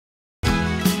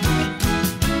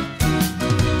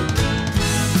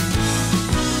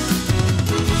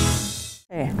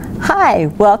Hi,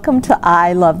 welcome to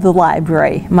I Love the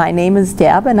Library. My name is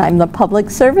Deb and I'm the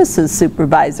Public Services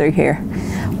Supervisor here.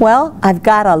 Well, I've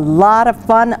got a lot of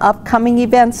fun upcoming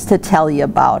events to tell you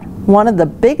about. One of the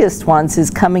biggest ones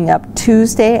is coming up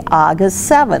Tuesday, August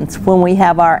 7th, when we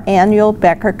have our annual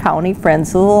Becker County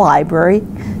Friends of the Library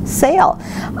sale.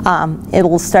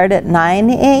 It'll start at 9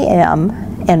 a.m.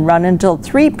 and run until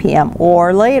 3 p.m.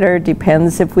 or later,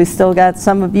 depends if we still got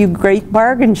some of you great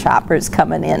bargain shoppers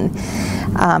coming in.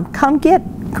 Come get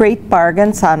great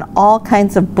bargains on all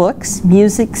kinds of books,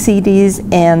 music CDs,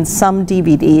 and some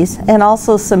DVDs, and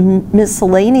also some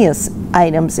miscellaneous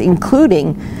items,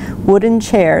 including wooden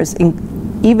chairs,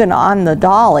 even on the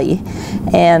dolly,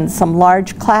 and some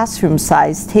large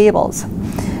classroom-sized tables.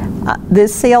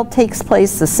 This sale takes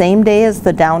place the same day as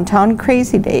the Downtown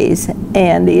Crazy Days,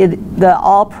 and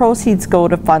all proceeds go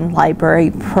to fund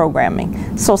library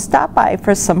programming. So stop by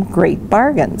for some great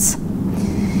bargains.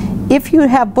 If you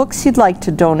have books you'd like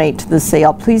to donate to the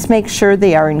sale, please make sure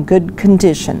they are in good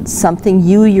condition, something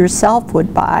you yourself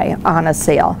would buy on a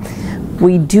sale.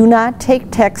 We do not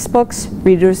take textbooks,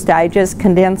 Reader's Digest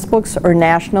condensed books, or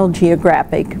National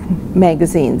Geographic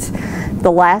magazines.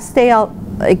 The last day I'll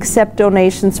accept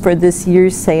donations for this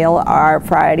year's sale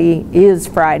is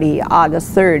Friday,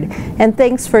 August 3rd. And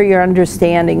thanks for your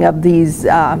understanding of these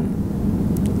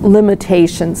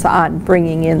limitations on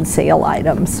bringing in sale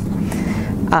items.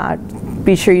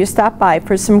 Be sure you stop by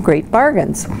for some great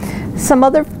bargains. Some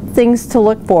other things to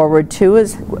look forward to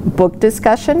is book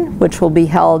discussion, which will be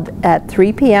held at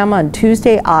 3 p.m. on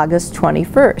Tuesday, August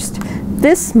 21st.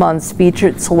 This month's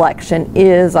featured selection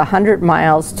is 100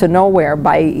 Miles to Nowhere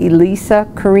by Elisa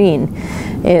Corrine.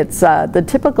 It's the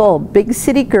typical big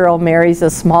city girl marries a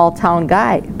small town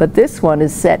guy, but this one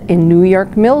is set in New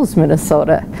York Mills,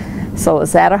 Minnesota. So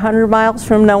is that 100 miles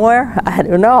from nowhere? I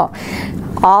don't know.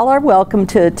 All are welcome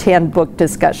to attend book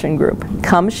discussion group.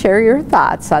 Come share your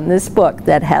thoughts on this book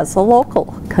that has a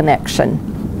local connection.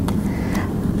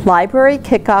 Library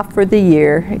kickoff for the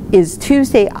year is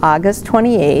Tuesday, August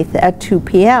 28th at 2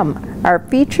 p.m. Our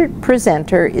featured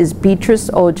presenter is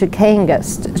Beatrice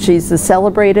Ojakangast. She's the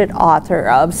celebrated author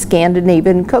of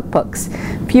Scandinavian cookbooks.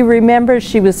 If you remember,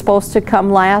 she was supposed to come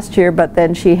last year, but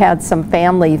then she had some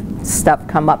family stuff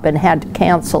come up and had to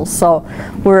cancel. So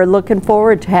we're looking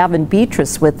forward to having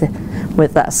Beatrice with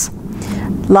us.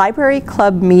 Library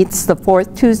Club meets the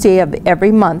fourth Tuesday of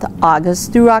every month,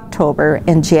 August through October,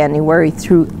 and January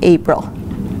through April.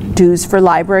 Dues for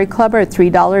Library Club are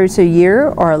 $3 a year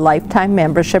or a lifetime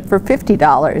membership for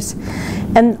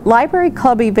 $50. And Library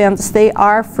Club events, they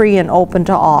are free and open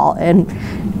to all. And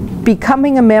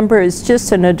becoming a member is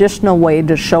just an additional way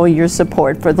to show your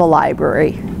support for the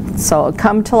library. So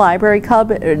come to Library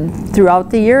Club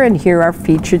throughout the year and hear our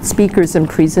featured speakers and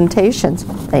presentations.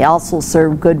 They also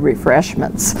serve good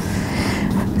refreshments.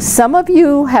 Some of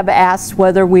you have asked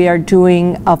whether we are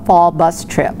doing a fall bus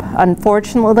trip.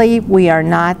 Unfortunately, we are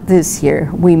not this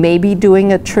year. We may be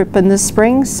doing a trip in the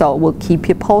spring, so we'll keep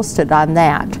you posted on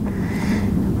that.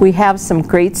 We have some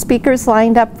great speakers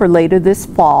lined up for later this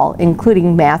fall,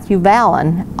 including Matthew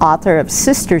Vallon, author of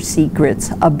Sister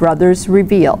Secrets, A Brother's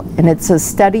Reveal, and it's a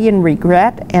study in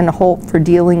regret and hope for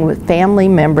dealing with family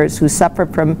members who suffer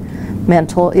from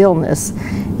mental illness.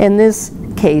 In this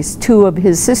case, two of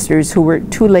his sisters who were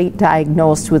too late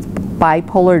diagnosed with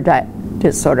bipolar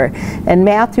disorder. And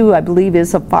Matthew, I believe,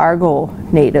 is a Fargo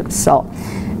native. So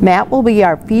Matt will be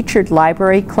our featured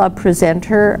Library Club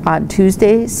presenter on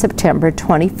Tuesday, September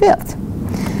 25th.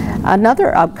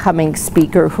 Another upcoming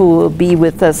speaker who will be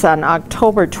with us on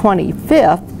October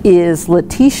 25th is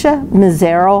Letitia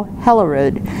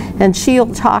Mizero-Hellerud, and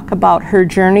she'll talk about her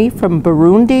journey from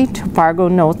Burundi to Fargo,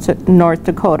 North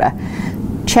Dakota.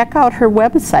 Check out her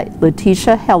website,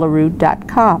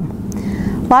 letitiahellerud.com.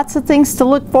 Lots of things to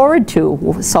look forward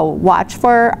to, so watch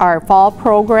for our fall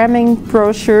programming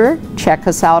brochure. Check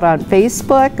us out on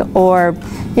Facebook, or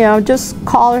just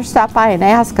call or stop by and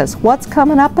ask us what's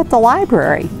coming up at the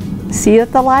library. See you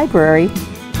at the library.